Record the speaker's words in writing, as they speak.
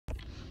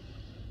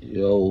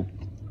Yo,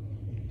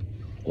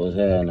 what's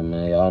happening,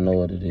 man? Y'all know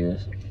what it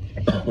is.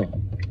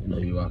 You know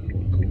you rocking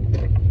with Cool. You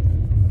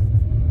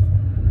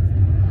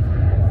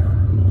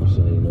know what I'm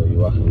saying? You know you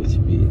rocking with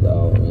your big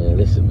dog, man.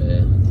 Listen,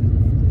 man.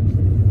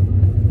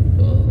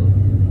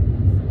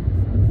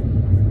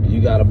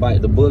 You gotta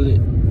bite the bullet.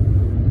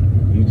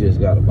 You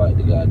just gotta bite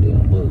the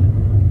goddamn bullet. You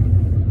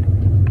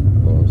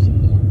know what I'm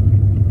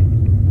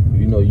saying?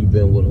 You know you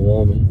been with a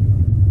woman,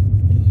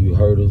 and you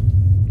hurt her,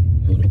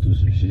 put her through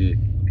some shit.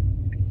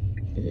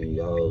 And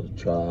y'all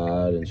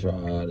tried and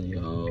tried, and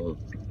y'all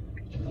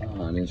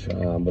tried and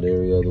tried, but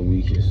every other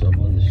week is some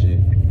other shit.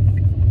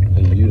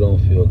 And you don't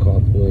feel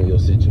comfortable in your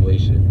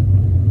situation.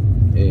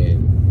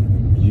 And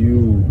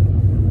you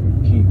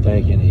keep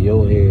thinking in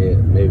your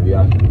head, maybe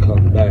I can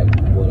come back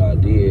from what I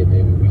did,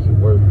 maybe we can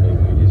work, maybe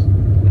we just,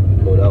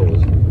 you know, that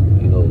was,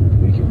 you know,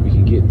 we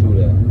can get through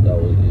that.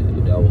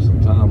 That was some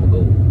time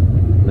ago.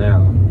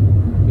 Now,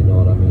 you know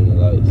what I mean?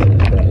 Like,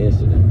 since that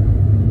incident.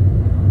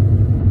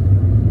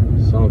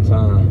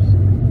 Sometimes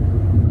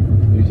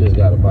you just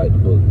gotta bite the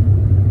bullet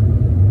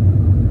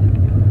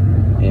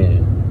and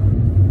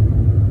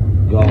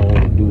go on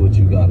and do what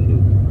you gotta do.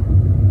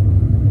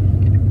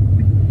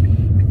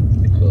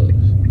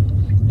 Because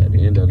at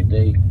the end of the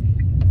day,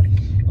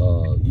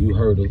 you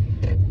hurt her.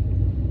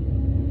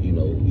 You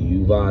know,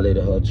 you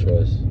violated her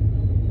trust.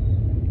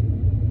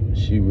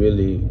 She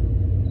really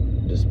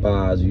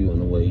despised you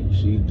in a way.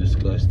 She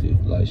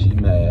disgusted, like she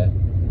mad.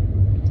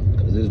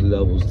 Cause there's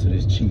levels to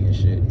this cheating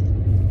shit.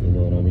 You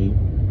know what I mean?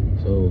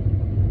 So,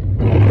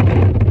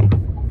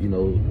 you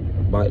know,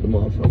 bite the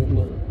motherfucking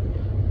bullet.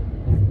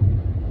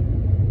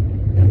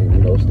 And, you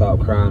know, stop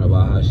crying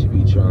about how she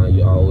be trying.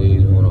 You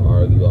always want to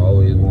argue. You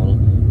always want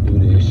to do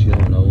this. She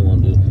don't know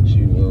want to do.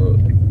 She will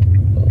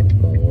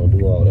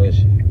do all that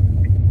shit.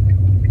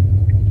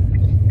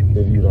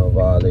 If you done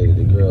violated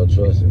the girl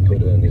trust and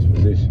put her in this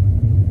position.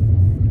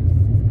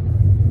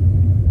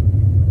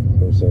 You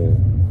know what I'm saying?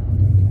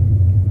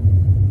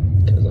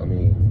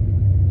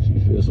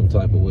 Feel some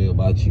type of way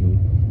about you,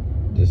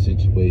 the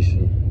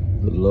situation,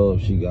 the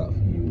love she got for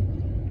you,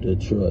 the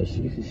trust.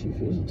 She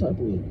feels some type of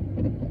way.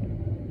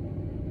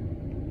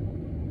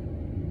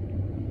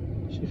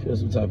 She feels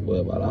some type of way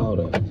about all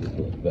that. Just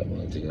put it back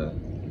my thing.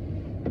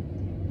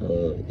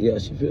 Yeah,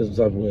 she feels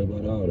some type of way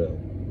about all that.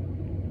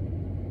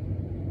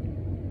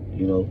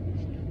 You know,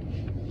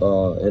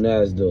 and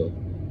as the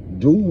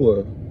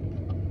doer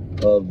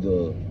of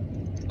the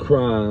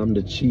crime,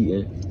 the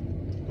cheating,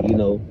 you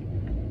know.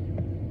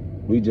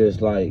 We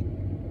just like,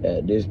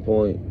 at this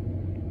point,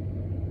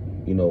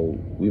 you know,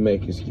 we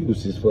make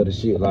excuses for the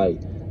shit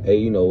like, hey,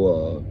 you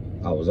know,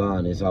 I was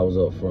honest, I was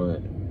up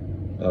front,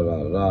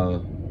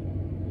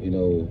 you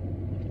know,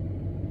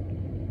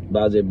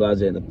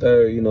 blase in the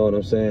third, you know what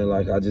I'm saying?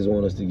 Like, I just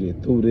want us to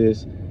get through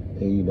this,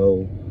 and you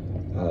know,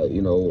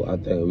 I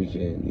think we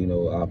can, you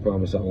know, I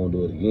promise I won't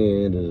do it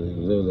again,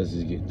 let's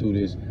just get through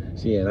this.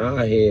 See, in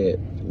our head,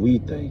 we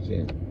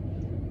thinking,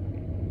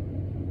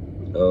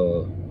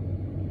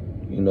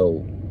 you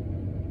know,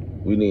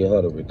 we need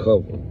her to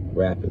recover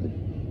rapidly.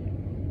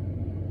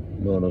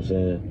 You know what I'm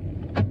saying?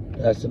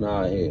 That's in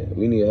our head.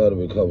 We need her to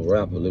recover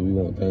rapidly. We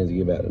want things to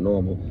get back to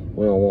normal.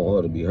 We don't want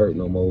her to be hurt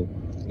no more.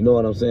 You know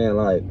what I'm saying?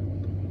 Like,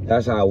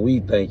 that's how we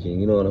thinking,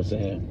 you know what I'm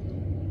saying?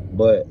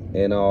 But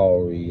in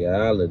all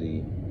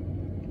reality,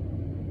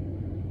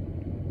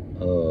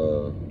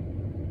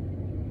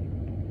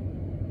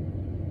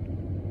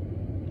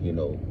 you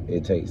know,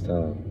 it takes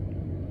time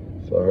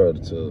for her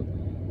to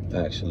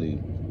actually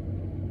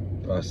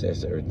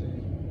process everything.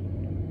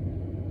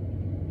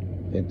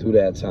 And through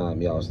that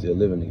time, y'all still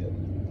living together.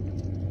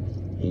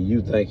 And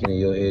you thinking in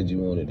your head you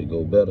wanted to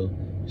go better.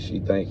 She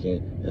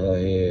thinking in her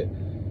head,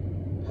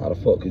 how the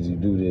fuck could you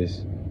do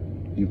this?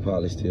 You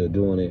probably still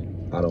doing it.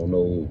 I don't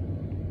know.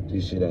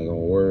 This shit ain't gonna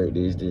work.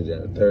 This, that,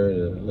 the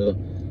third.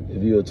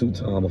 If you're a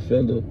two-time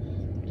offender,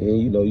 then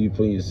you know you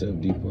putting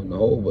yourself deeper in the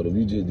hole. But if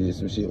you just did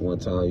some shit one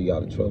time, you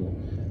got in trouble.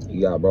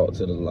 You got brought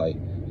to the light.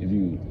 If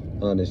you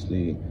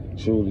honestly,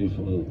 truly,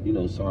 for, you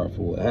know, sorry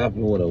for what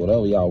happened,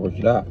 whatever, y'all work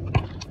it out.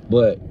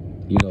 But,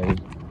 you know,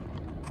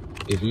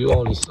 if you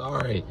only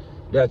sorry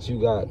that you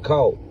got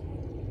caught,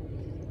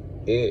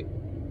 it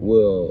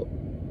will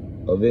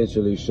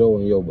eventually show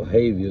in your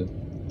behavior,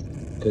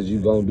 because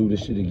you gonna do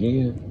this shit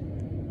again,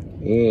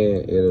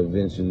 and it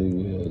eventually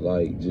will,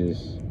 like,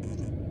 just,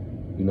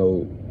 you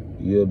know,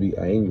 you'll be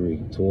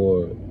angry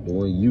toward the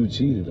one you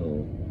cheated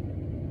on.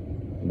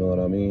 You know what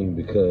I mean?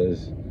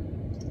 Because,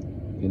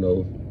 you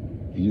know,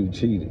 you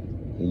cheated,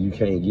 and you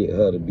can't get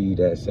her to be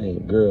that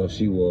same girl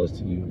she was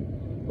to you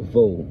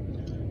before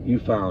you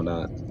found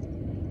out,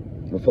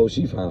 before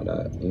she found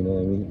out, you know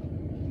what I mean?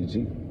 You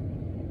cheated.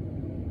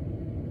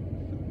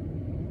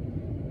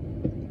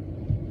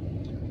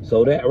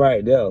 So that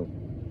right there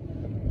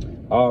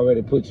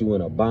already put you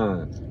in a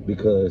bind,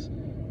 because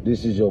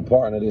this is your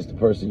partner, this is the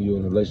person you're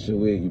in a relationship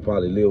with, you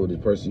probably live with this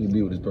person, you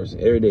be with this person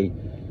every day,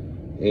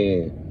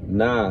 and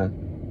now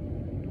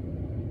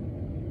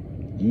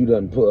you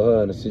done put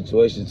her in a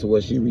situation to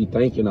where she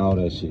rethinking all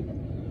that shit,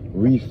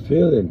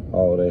 refeeling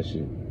all that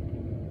shit.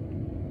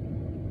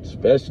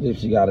 especially if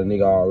she got a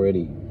nigga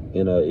already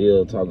in her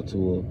ear talking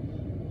to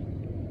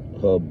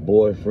her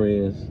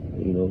boyfriends,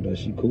 you know, that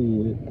she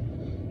cool with,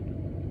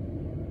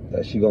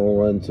 that she gonna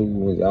run to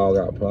when y'all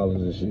got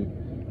problems and shit,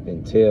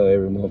 and tell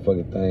every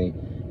motherfucking thing.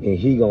 And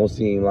he gonna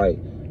seem like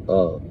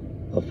a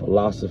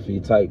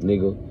philosophy type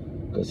nigga,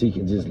 cause he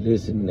can just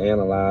listen and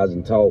analyze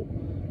and talk,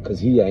 cause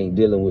he ain't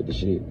dealing with the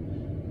shit.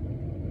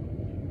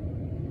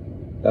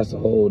 That's a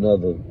whole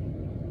nother,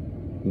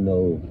 you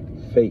know,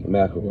 fake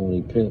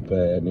macaroni pimp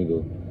ass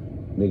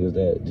niggas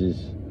that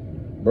just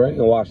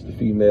brainwash the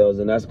females,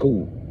 and that's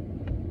cool.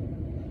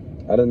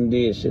 I done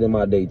did shit in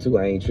my day too.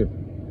 I ain't tripping.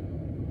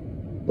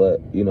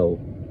 But you know,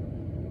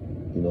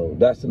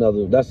 that's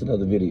another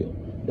video.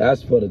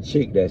 That's for the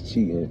chick that's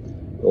cheating,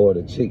 or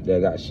the chick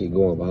that got shit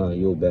going behind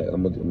your back.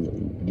 I'm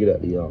gonna get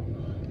at y'all.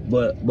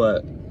 But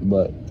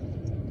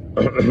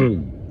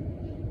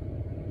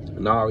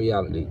in all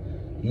reality,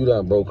 you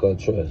done broke her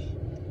trust.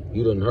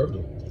 You done hurt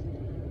her.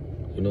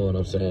 You know what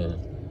I'm saying?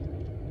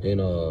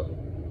 And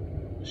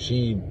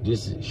she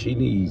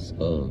needs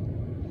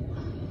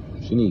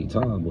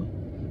time, boy.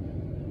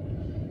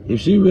 If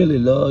she really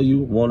love you,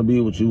 want to be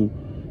with you,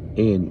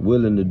 and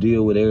willing to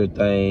deal with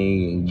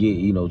everything and get,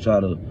 you know, try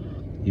to,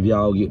 if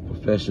y'all get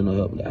professional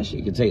help, that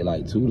shit can take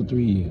like 2 to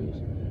 3 years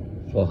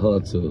for her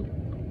to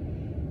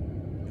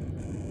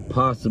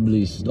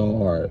possibly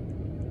start,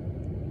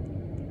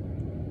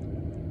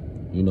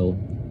 you know,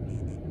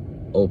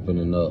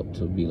 opening up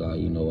to be like,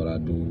 you know what, I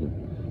do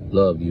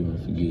love you and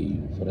forgive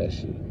you for that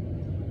shit.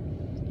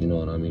 You know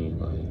what I mean?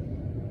 Like,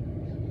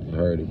 I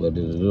heard it,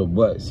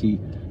 but see,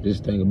 this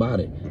thing about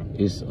it,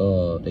 it's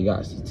they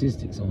got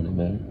statistics on it,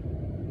 man.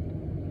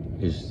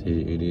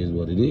 It is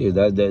what it is.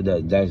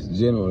 That's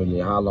generally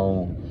how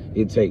long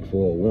it takes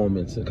for a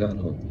woman to kind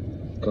of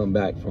come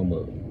back from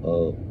a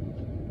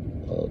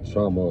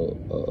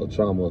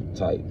trauma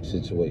type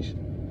situation,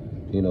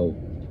 you know.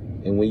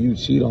 And when you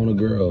cheat on a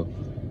girl,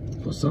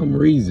 for some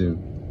reason,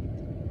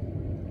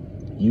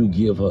 you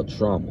give her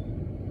trauma.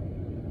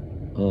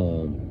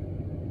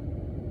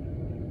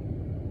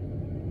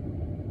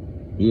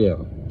 Yeah,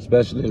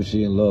 especially if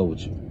she in love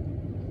with you.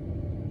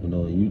 You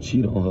know, you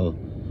cheat on her,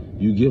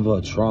 you give her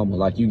trauma,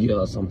 like you give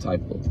her some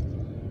type of,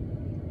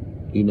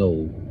 you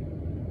know,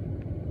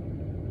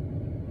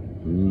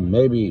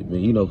 maybe,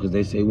 you know, because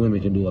they say women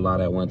can do a lot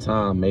at one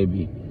time,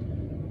 maybe,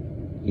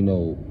 you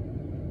know,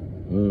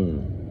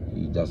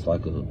 that's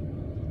like a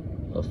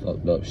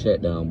fucked up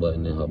shutdown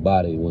button in her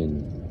body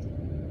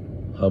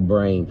when her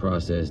brain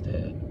processed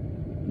that,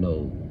 you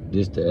know,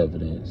 this the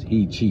evidence,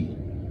 he cheating.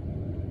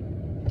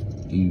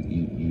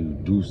 You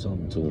do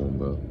something to him,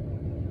 bro.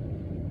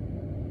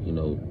 You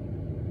know,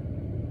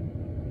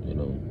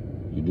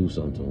 you do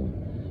something to him.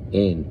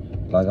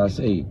 And like I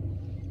say,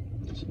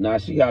 now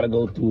she got to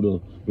go through the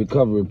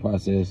recovery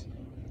process.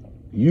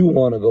 You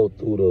want to go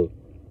through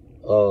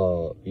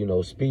the, you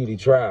know, speedy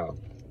trial.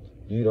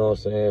 You know what I'm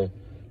saying?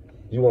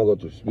 You want to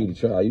go through speedy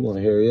trial. You want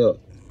to hurry up.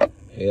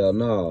 Hell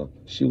no.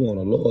 She want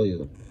a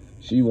lawyer.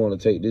 She want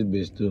to take this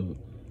bitch to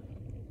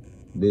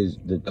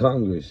the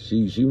Congress.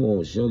 She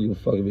don't give a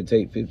fuck if it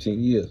take 15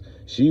 years.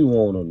 She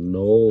want to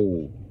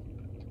know,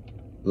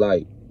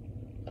 like,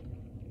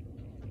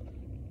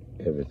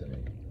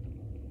 everything.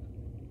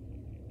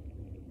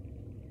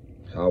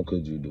 How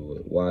could you do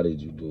it? Why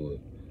did you do it?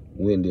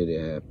 When did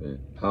it happen?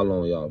 How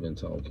long y'all been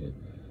talking?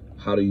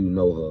 How do you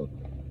know her?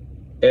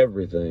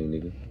 Everything,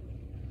 nigga.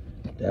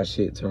 That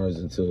shit turns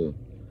into,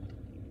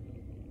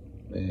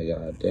 man,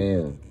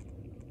 goddamn.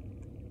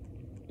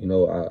 You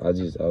know, I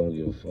don't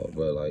give a fuck,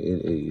 bro. Like,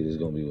 it is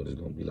gonna be what it's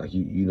gonna be. Like,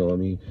 you know what I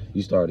mean?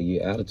 You start to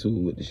get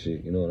attitude with the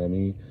shit, you know what I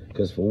mean?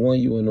 Because for one,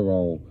 you in the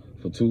wrong.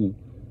 For two,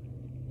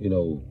 you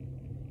know,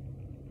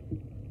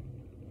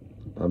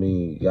 I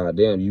mean,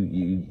 goddamn,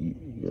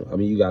 I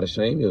mean, you gotta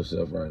shame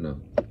yourself right now.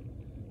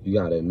 You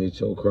gotta admit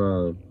your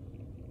crime,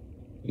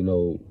 you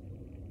know,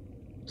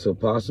 to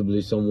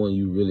possibly someone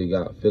you really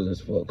got feelings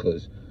for.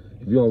 Because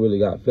if you don't really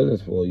got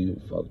feelings for, you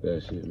fuck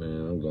that shit, man.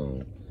 I'm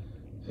gone.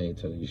 I ain't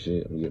telling you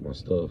shit. I'm gonna get my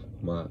stuff,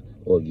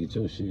 or get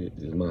your shit.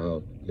 This is my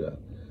house. Get out.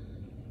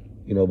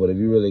 You know, but if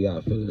you really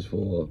got feelings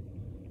for,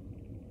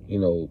 you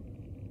know,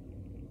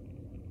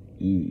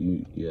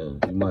 you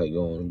might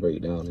go on and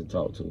break down and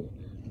talk to her.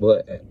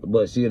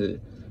 But see, you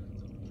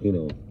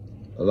know,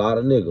 a lot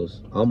of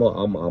niggas, I'm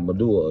a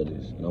doer of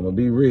this. And I'm gonna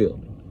be real.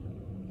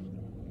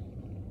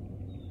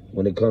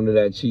 When it come to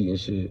that cheating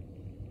shit,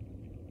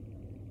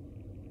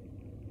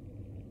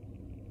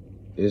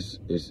 it's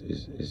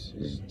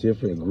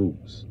different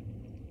groups,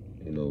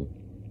 you know.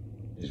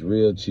 It's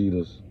real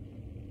cheaters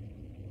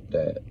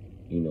that,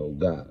 you know,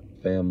 got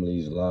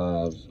families,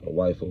 lives, a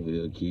wife over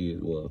here,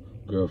 kids, well,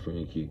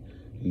 girlfriend, kid.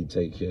 He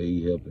take care,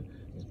 he helping.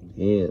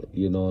 And,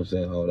 you know what I'm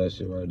saying, all that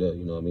shit right there,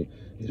 you know what I mean?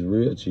 It's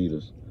real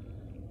cheaters,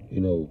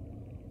 you know.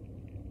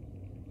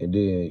 And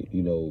then,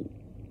 you know,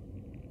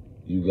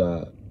 you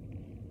got,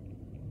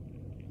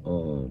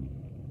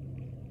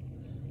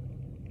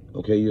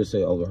 okay, you'll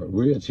say, okay,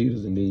 real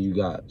cheaters, and then you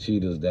got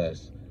cheaters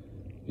that's,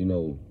 you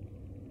know,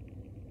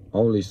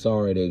 only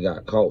sorry they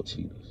got caught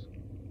cheaters.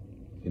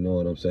 You know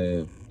what I'm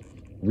saying?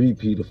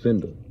 Repeat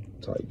offender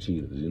type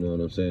cheaters, you know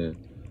what I'm saying?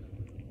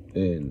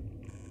 And,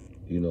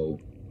 you know,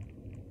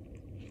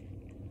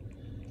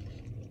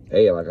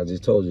 hey, like I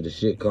just told you, the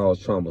shit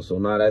caused trauma. So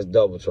now that's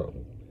double trauma.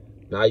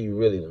 Now you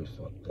really done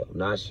fucked up.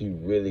 Now she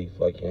really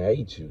fucking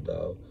hates you,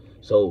 dog.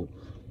 So,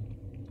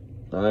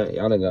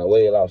 y'all done got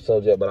way off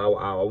subject, but I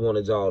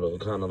wanted y'all to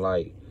kind of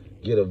like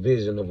get a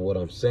vision of what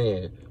I'm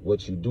saying,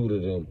 what you do to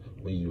them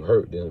when you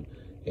hurt them.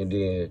 And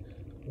then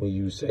when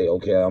you say,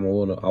 okay, I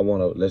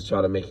wanna, let's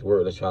try to make it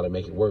work, let's try to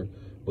make it work.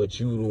 But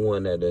you the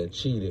one that done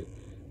cheated,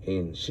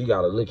 and she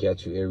gotta look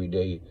at you every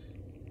day.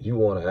 You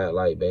wanna act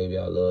like, baby,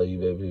 I love you,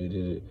 baby, you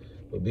did it.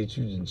 But bitch,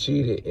 you done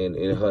cheated, and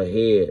in her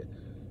head,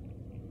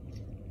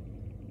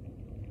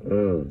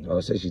 I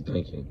would say she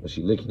thinking. When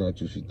she looking at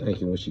you, she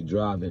thinking. When she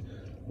driving,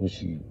 when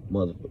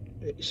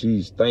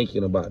she's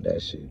thinking about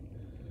that shit.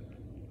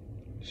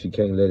 She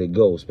can't let it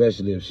go,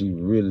 especially if she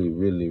really,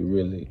 really,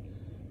 really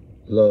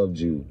loved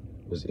you,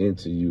 was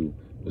into you,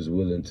 was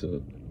willing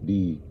to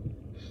be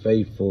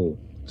faithful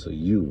to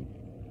you.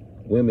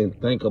 Women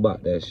think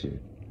about that shit.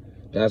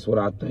 That's what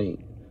I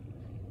think.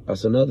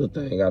 That's another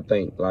thing I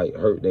think, like,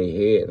 hurt their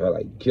head, or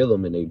like kill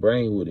them in their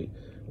brain with it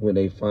when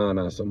they find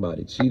out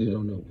somebody cheated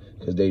on them,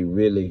 because they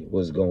really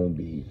was gonna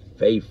be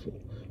faithful.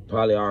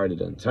 Probably already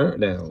done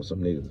turned down some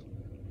niggas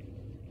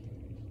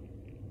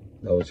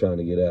that was trying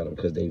to get at them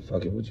because they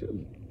fucking with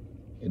you.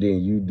 And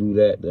then you do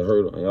that to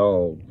hurt them.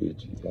 Oh,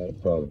 bitch, you got a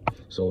problem.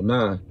 So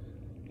now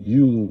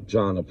you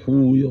trying to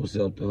prove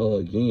yourself to her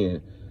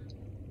again,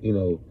 you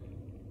know,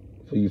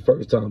 for you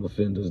first time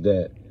offenders,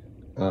 that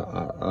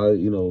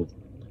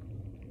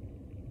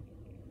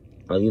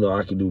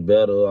I can do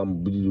better.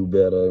 I'm gonna do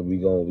better. We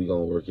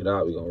gonna work it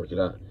out. We gonna work it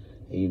out.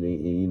 And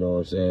you know what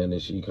I'm saying?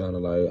 And she kind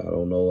of like, I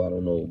don't know,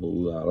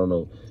 boo, I don't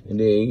know. And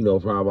then, you know,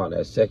 probably about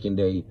that second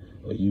day,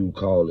 or you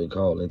call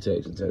and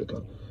text,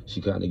 she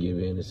kind of give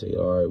in and say,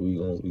 all right, we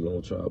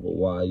gonna try. But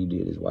why you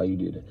did this? Why you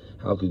did that?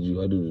 How could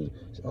you? I do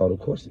this? All the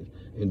questions.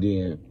 And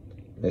then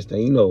next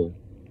thing you know,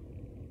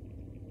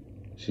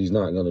 she's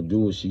not gonna do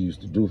what she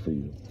used to do for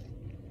you.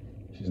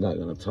 She's not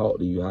gonna talk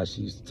to you how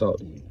she used to talk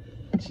to you.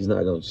 She's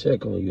not gonna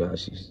check on you how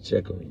she used to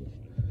check on you.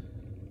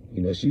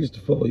 You know, she used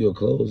to fold your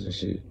clothes and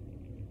shit.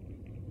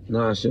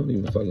 Nah, she don't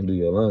even fucking do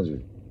your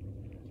laundry.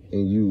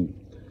 And you,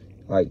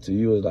 like, to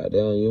you, it's like,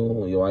 damn,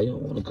 why you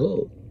don't want to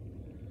cook?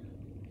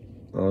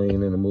 I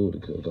ain't in the mood to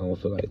cook. I don't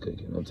feel like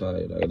cooking. I'm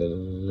tired. Like,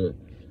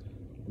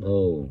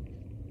 No.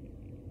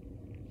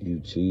 You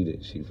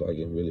cheated. She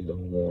fucking really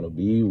don't want to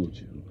be with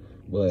you.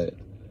 But,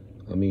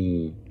 I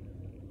mean,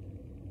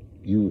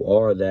 you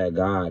are that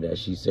guy that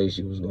she said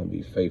she was going to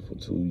be faithful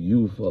to.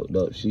 You fucked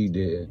up. She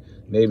did.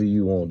 Maybe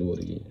you won't do it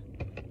again.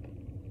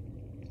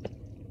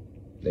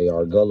 They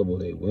are gullible.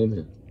 They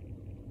women.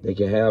 They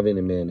can have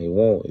any man they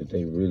want if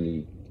they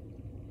really,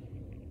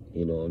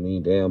 you know what I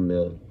mean, damn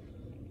near,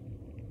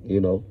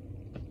 you know,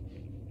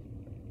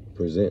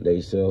 present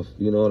themselves.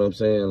 You know what I'm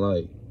saying?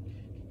 Like,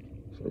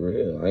 for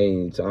real. I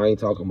ain't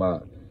talking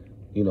about,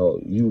 you know,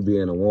 you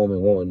being a woman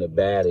wanting the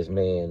baddest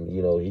man,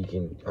 you know,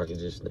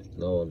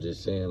 I'm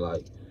just saying,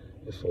 like,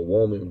 if a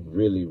woman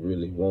really,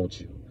 really wants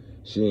you,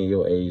 she in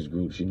your age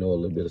group, she know a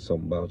little bit of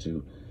something about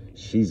you,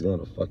 she's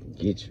gonna fucking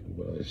get you,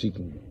 bro. If she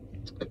can,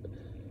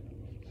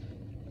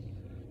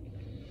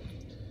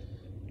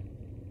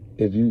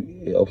 if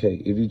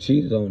you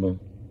cheated on her,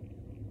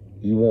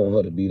 you want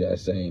her to be that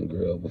same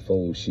girl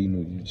before she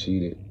knew you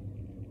cheated.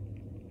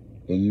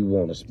 And you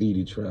want a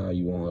speedy trial,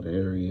 you want her to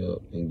hurry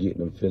up and get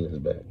them feelings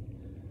back.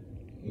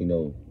 You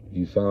know,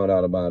 you found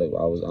out about it,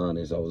 I was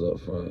honest, I was up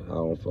front, I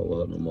don't fuck with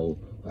her no more.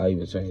 I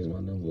even changed my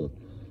number.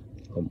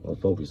 I'm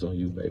focused on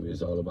you, baby,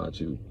 it's all about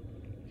you.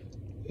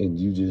 And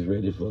you just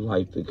ready for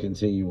life to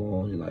continue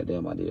on, and like,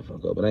 damn, I did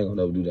fuck up, but I ain't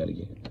gonna never do that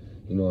again.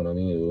 You know what I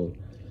mean?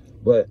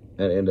 But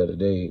at the end of the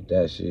day,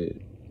 that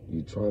shit,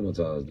 you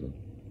traumatized them.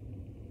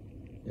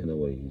 In a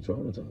way, you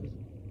traumatized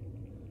them.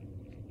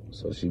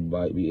 So she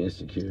might be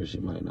insecure, she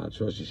might not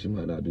trust you, she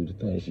might not do the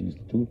things she used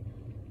to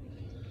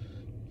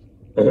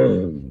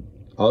do.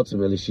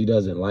 Ultimately, she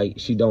don't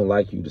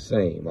like you the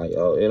same. Like,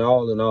 in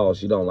all,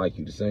 she don't like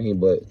you the same,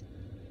 but,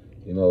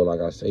 you know,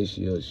 like I say,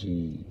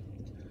 she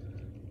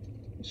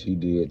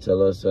did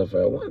tell herself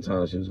at one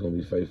time she was going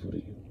to be faithful to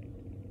you.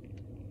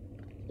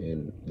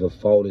 And the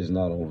fault is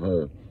not on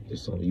her,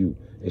 it's on you.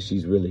 And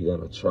she's really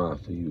going to try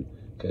for you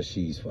because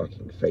she's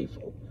fucking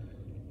faithful.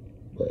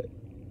 But,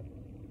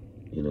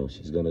 you know,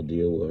 she's going to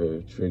deal with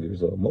her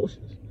triggers or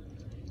emotions.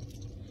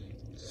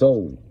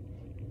 So,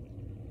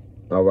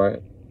 all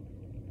right.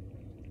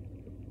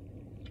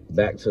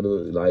 Back to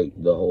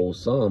the whole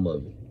sum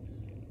of it.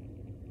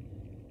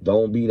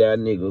 Don't be that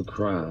nigga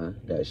crying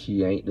that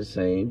she ain't the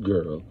same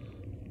girl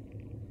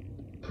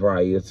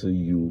prior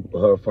to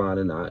her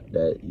finding out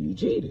that you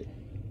cheated.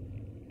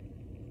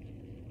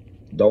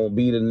 Don't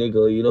be the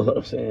nigga, you know what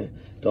I'm saying?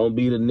 Don't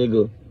be the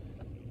nigga,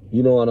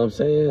 you know what I'm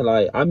saying?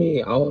 Like, I mean,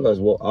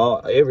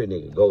 every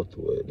nigga go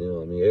through it, you know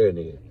what I mean? Every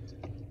nigga,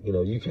 you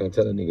know, you can't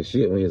tell a nigga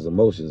shit when his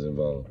emotions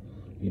involved.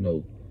 You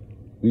know,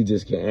 we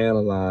just can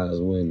analyze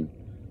when,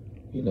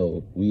 you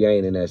know, we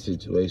ain't in that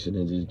situation,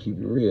 and just keep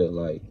it real.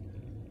 Like,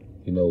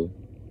 you know,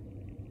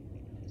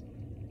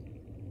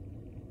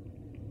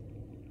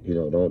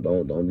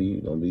 don't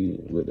be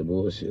with the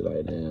bullshit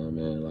like, damn,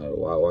 man, like,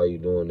 why you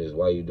doing this?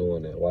 Why you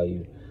doing that? Where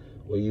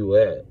you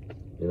at?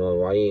 You know,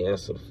 why you ain't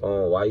answer the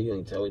phone? Why you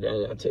ain't tell me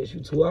that? I text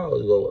you 2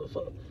 hours ago. What the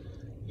fuck?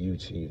 You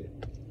cheated.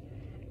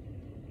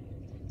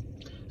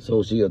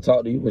 So she'll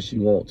talk to you when she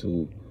want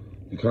to.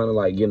 You kind of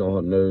like getting on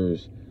her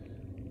nerves,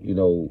 you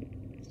know,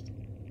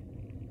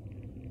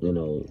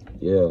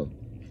 yeah.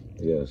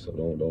 So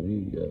don't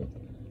be, yeah.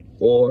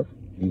 Or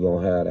you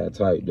gonna have that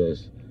type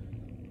that's,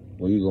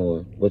 where you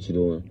going? What you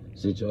doing?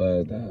 Sit your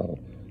ass down.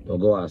 Don't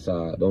go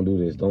outside. Don't do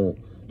this. Don't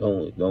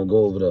go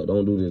over there.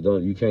 Don't do this.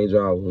 You can't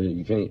drive over here.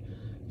 You can't.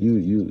 You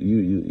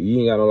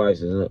ain't got no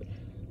license.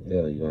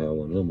 Yeah, you gonna have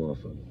one of them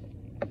motherfuckers.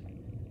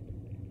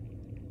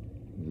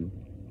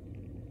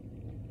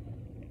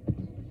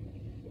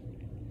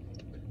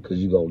 Cause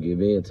you gonna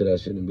give in to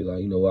that shit and be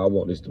like, you know what, I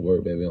want this to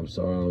work, baby. I'm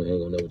sorry, I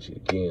ain't gonna never cheat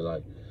again.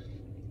 Like,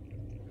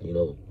 you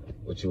know,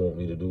 what you want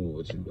me to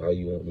do? How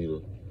you want me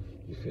to?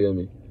 You feel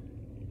me?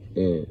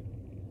 And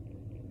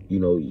you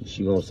know,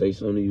 she gonna say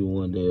something to you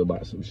one day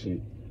about some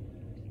shit.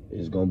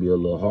 It's gonna be a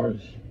little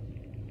harsh.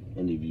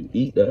 And if you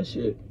eat that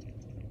shit,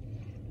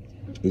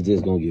 it's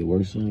just gonna get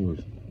worse and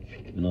worse.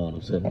 You know what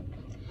I'm saying?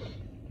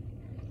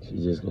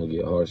 She's just gonna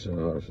get harsher and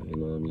harsher. You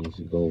know what I mean?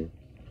 She's gonna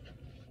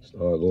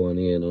start going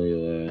in on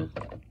your ass.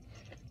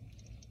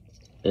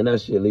 And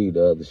that shit lead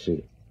to other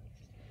shit.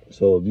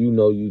 So if you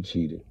know you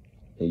cheated,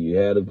 and you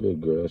had a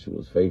good girl, she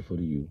was faithful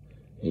to you,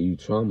 and you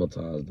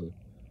traumatized her,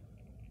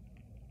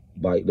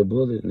 bite the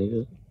bullet,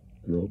 nigga.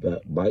 You know,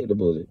 bite the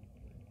bullet.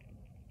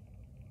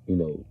 You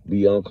know,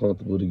 be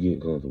uncomfortable to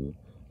get comfortable.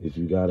 If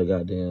you gotta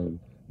goddamn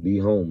be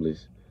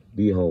homeless,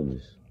 be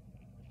homeless.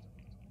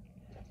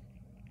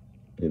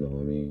 You know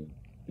what I mean?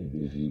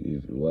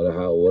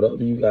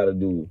 Whatever you gotta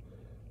do,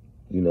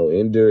 you know,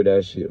 endure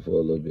that shit for a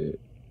little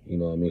bit. You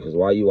know what I mean? Because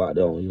while you out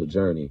there on your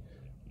journey,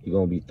 you're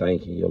gonna be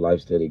thinking your life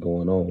steady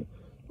going on.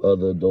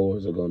 Other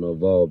doors are gonna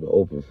evolve and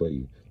open for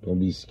you. Don't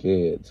be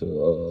scared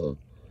to,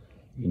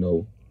 you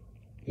know,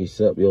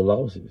 accept your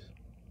losses.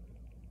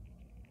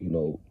 You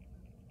know,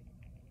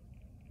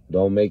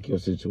 don't make your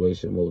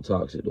situation more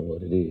toxic than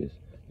what it is.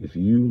 If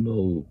you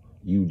know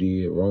you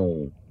did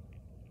wrong,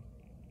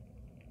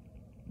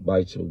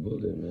 bite your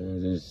bullet,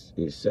 man. Just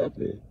accept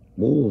it.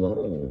 Move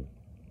on.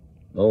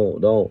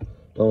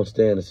 Don't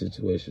stay in a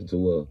situation to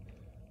where,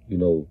 you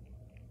know,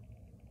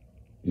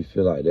 you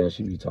feel like, damn,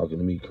 she be talking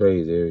to me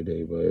crazy every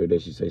day, bro. Every day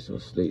she say some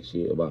slick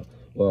shit about,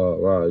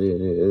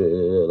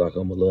 like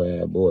I'm a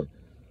little ass boy.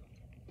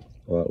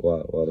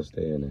 Why to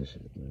stay in that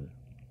shit, man?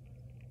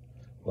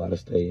 Why to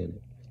stay in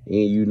it?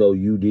 And you know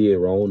you did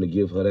wrong to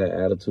give her that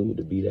attitude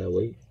to be that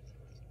way.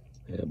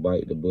 And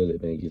bite the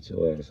bullet, man. Get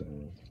your ass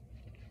on.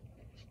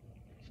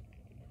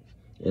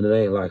 And it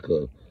ain't like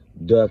a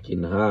duck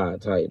and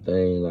hide type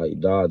thing, like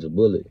dodge a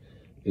bullet.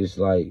 It's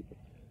like,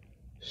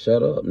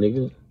 shut up,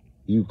 nigga.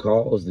 You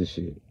caused this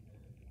shit.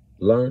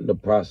 Learn the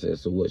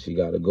process of what she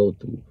got to go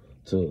through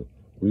to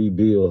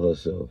rebuild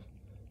herself.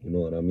 You know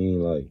what I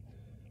mean? Like,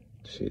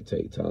 shit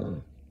take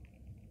time.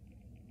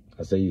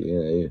 I say,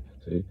 you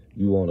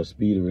want a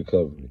speedy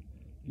recovery.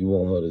 You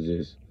want her to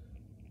just,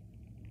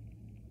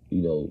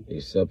 you know,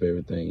 accept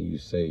everything you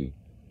say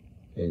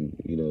and,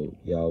 you know,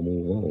 y'all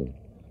move on.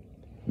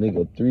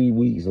 Nigga, 3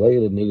 weeks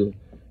later, nigga,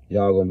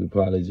 y'all gonna be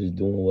probably just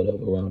doing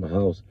whatever around the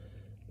house.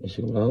 And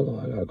she gonna be like, hold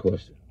on, I got a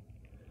question.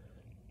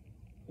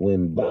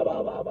 When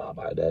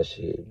that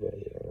shit, bro,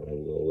 yeah,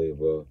 don't go away,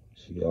 bro.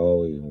 She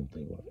always gonna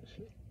think about that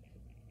shit.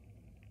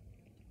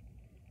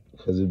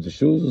 Because if the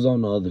shoes was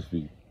on the other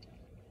feet,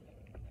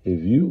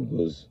 if you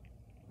was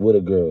with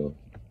a girl,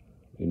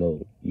 you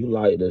know, you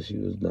liked her, she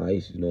was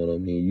nice, you know what I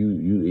mean?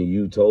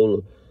 You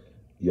told her,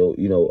 yo,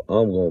 you know,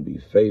 I'm gonna be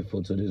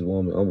faithful to this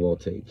woman. I'm gonna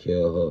take care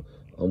of her.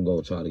 I'm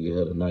gonna try to get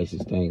her the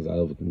nicest things I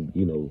ever can,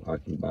 you know, I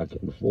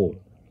can afford.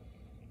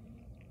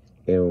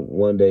 And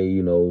one day,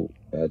 you know,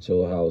 at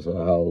your house,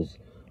 her house,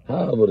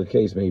 however the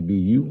case may be,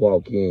 you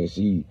walk in,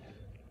 she,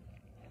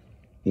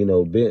 you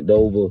know, bent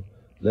over,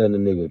 letting a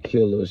nigga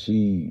kill her. She,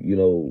 you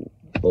know,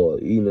 or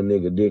eating a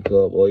nigga dick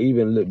up, or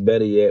even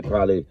better yet,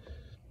 probably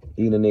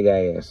eating a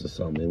nigga ass or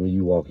something when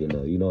you walk in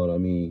there. You know what I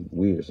mean?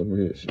 Weird, some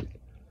weird shit.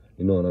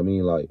 You know what I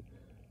mean? Like,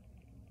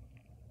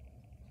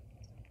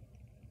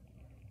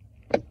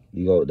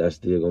 that's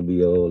still gonna be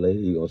your old lady.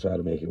 You gonna try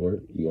to make it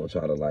work. You gonna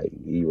try to, like,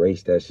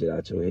 erase that shit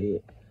out your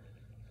head.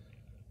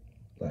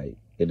 Like,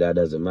 if that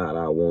doesn't matter,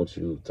 I want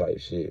you type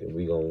shit. And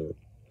we gonna,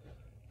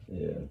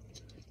 yeah.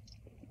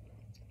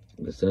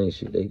 The same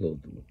shit they go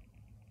through.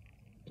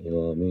 You know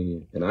what I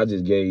mean? And I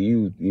just gave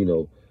you, you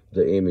know,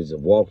 the image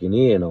of walking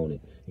in on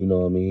it. You know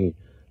what I mean?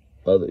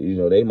 You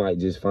know, they might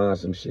just find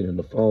some shit in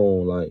the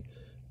phone, like,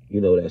 you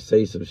know, that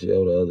say some shit,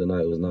 oh, the other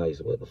night was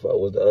nice. What the fuck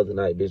was the other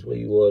night, bitch, where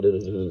you were?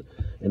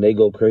 And they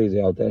go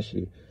crazy out that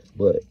shit.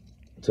 But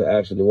to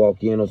actually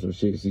walk in on some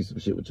shit, see some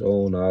shit with your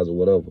own eyes or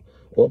whatever,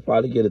 or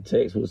probably get a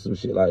text with some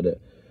shit like that.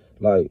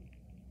 Like,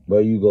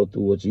 But you go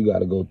through what you got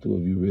to go through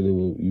if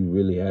you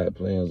really had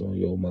plans on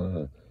your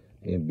mind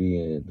and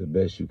being the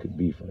best you could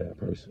be for that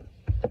person.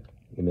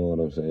 You know what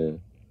I'm saying?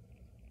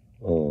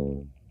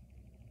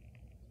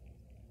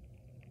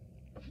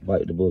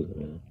 Bite the bullet,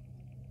 man.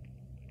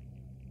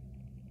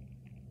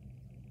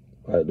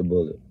 Bite the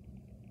bullet.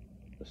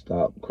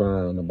 Stop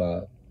crying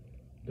about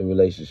the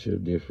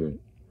relationship different.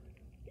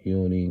 You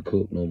don't even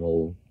cook no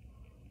more.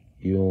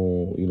 You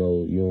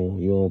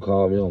don't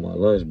call me on my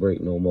lunch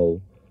break no more.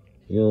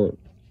 You don't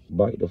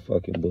bite the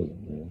fucking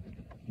bullet, man.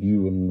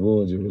 You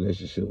ruined your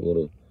relationship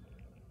with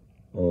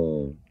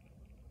her.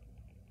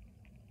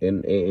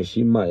 And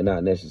she might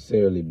not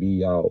necessarily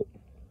be out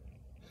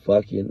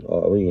fucking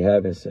or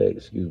having sex,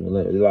 excuse me,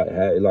 like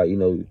you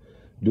know,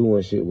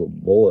 doing shit with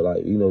boy,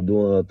 like, you know,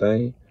 doing her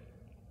thing.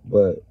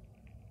 But,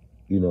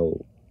 you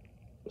know,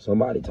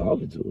 somebody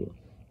talking to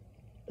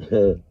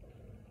her.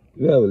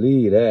 You ever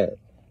leave that?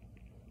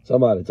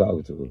 Somebody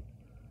talking to her.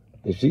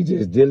 If she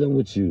just dealing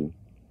with you,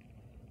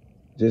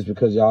 just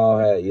because y'all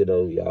had, you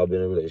know, y'all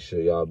been in a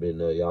relationship,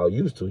 y'all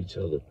used to each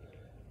other,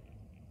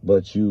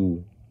 but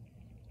you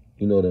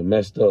know, they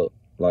messed up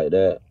like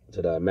that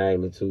to that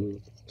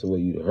magnitude to where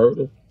you hurt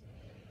her.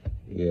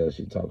 Yeah,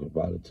 she talking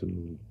probably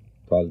two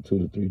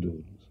to three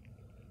dudes.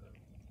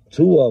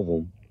 Two of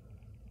them,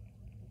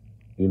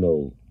 you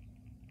know,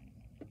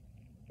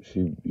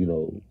 she, you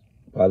know,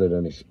 probably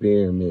done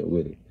experiment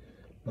with it,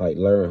 like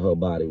learn her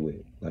body with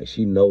it. Like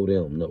she know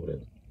them. You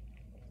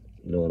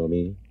know what I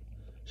mean?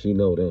 She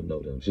know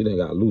them. She done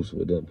got loose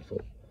with them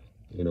before.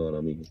 You know what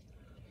I mean?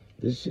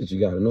 This shit you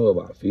gotta know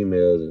about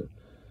females. And,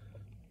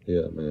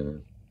 yeah,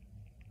 man.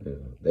 Yeah.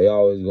 They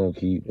always gonna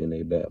keep in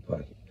their back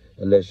pocket.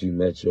 Unless you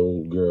met your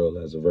old girl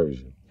as a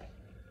virgin.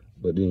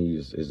 But then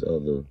it's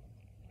other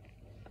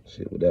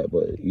shit with that.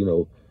 But, you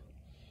know,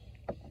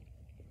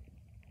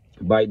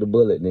 bite the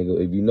bullet, nigga.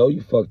 If you know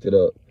you fucked it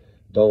up,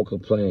 don't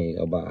complain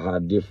about how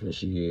different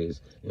she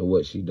is and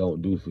what she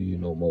don't do for you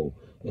no more.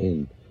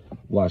 And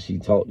why she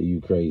talk to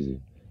you crazy.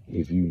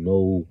 If you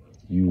know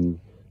you,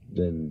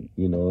 then,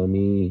 you know what I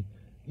mean?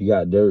 You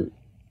got dirt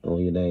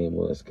on your name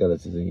or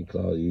skeletons in your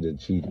closet, you done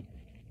cheated.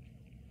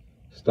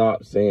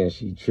 Stop saying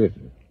she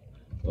tripping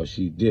or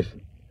she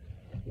different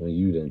when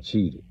you done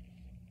cheated.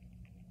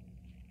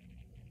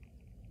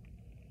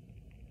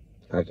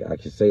 I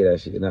can say that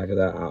shit now because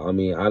I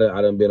mean, I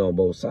done been on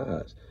both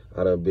sides.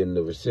 I done been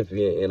the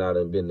recipient and I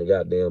done been the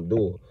goddamn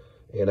doer.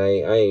 And I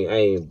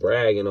ain't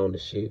bragging on the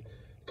shit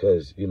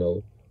because, you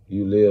know,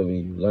 you live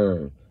and you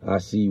learn. I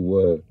see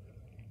where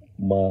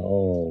my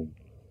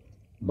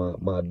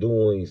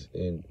doings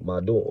and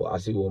I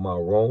see where my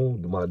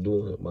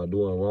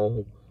doing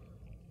wrong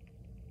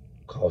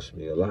cost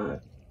me a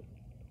lot.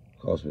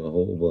 Cost me a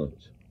whole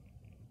bunch.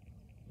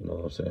 You know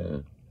what I'm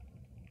saying?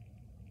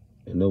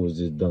 And those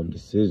just dumb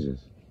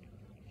decisions.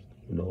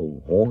 You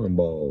know,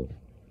 hornball,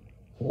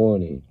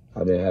 horny.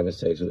 I've been having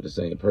sex with the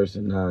same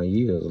person 9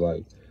 years.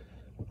 Like,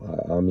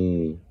 I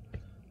mean,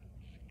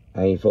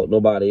 I ain't fucked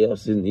nobody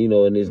else in, you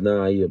know, in this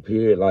 9-year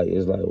period. Like,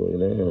 it's like, well,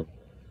 damn.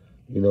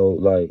 You know,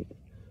 like,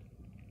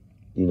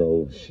 you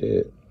know,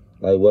 shit.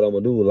 Like, what I'm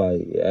gonna do,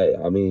 like,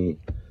 I mean,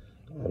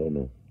 I don't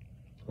know.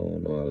 I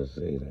don't know how to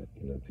say that.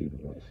 You know, people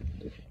might feel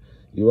different.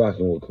 You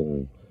rocking with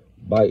Coon.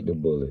 Bite the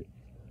bullet.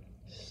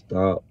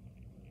 Stop.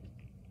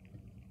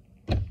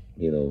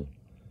 You know,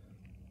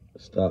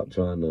 stop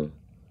trying to,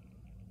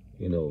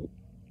 you know,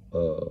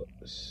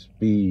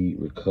 speed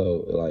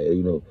recover, like,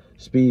 you know,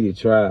 speedy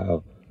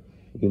trial.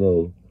 You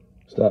know,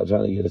 stop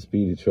trying to get a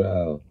speedy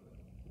trial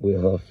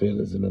with her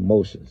feelings and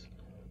emotions.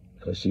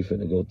 Because she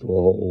finna go through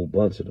a whole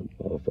bunch of them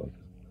motherfuckers.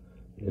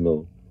 You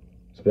know,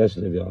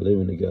 especially if y'all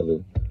living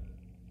together.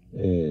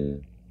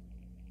 And,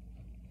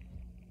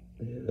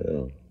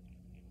 yeah,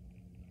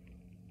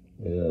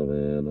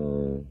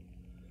 man,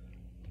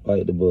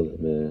 bite the bullet,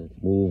 man.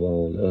 Move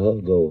on, let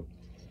her go.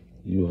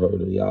 You heard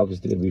her. Y'all can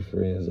still be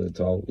friends or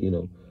talk, you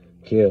know,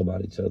 care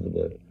about each other,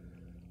 but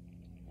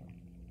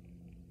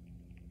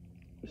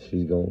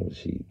she's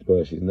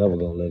never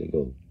gonna let it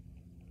go.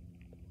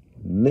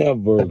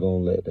 Never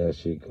gonna let that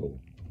shit go.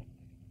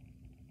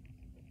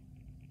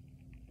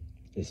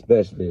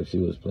 Especially if she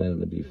was planning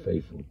to be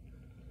faithful.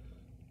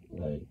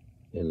 Like,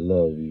 and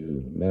love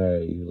you,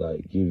 marry you,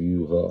 like, give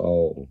you her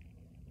all.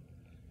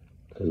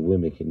 Because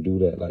women can do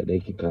that. Like, they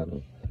can kind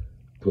of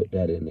put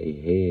that in their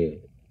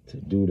head to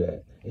do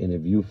that. And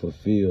if you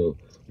fulfill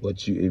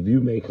if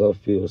you make her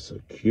feel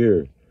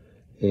secure,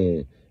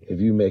 and if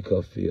you make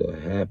her feel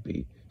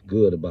happy,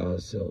 good about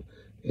herself,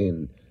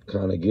 and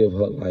kind of give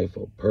her life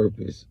a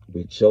purpose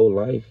with your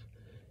life,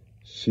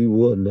 she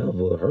will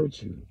never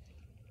hurt you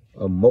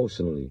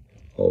emotionally.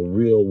 A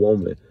real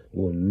woman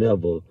will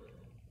never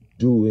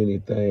do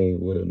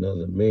anything with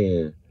another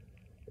man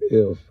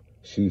if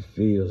she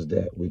feels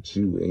that with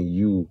you and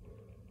you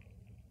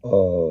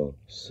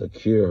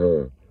secure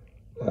her.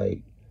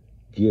 Like,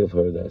 give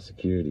her that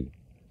security.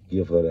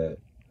 Give her that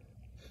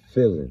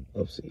feeling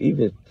of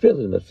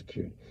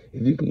security.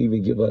 If you can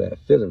even give her that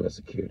feeling of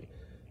security,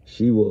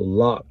 she will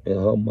lock in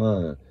her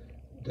mind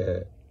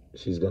that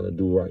she's going to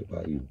do right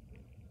by you.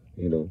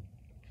 you know.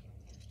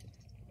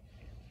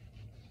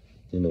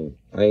 You know,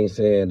 I ain't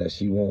saying that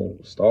she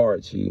won't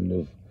start cheating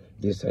if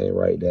this ain't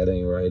right, that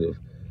ain't right. If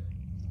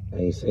I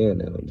ain't saying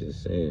that, I'm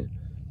just saying,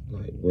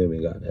 like,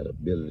 women got that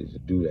ability to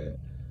do that.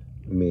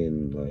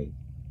 Men, like,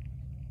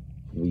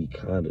 we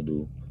kind of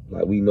do.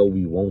 Like, we know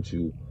we want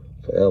you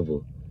forever,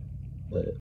 but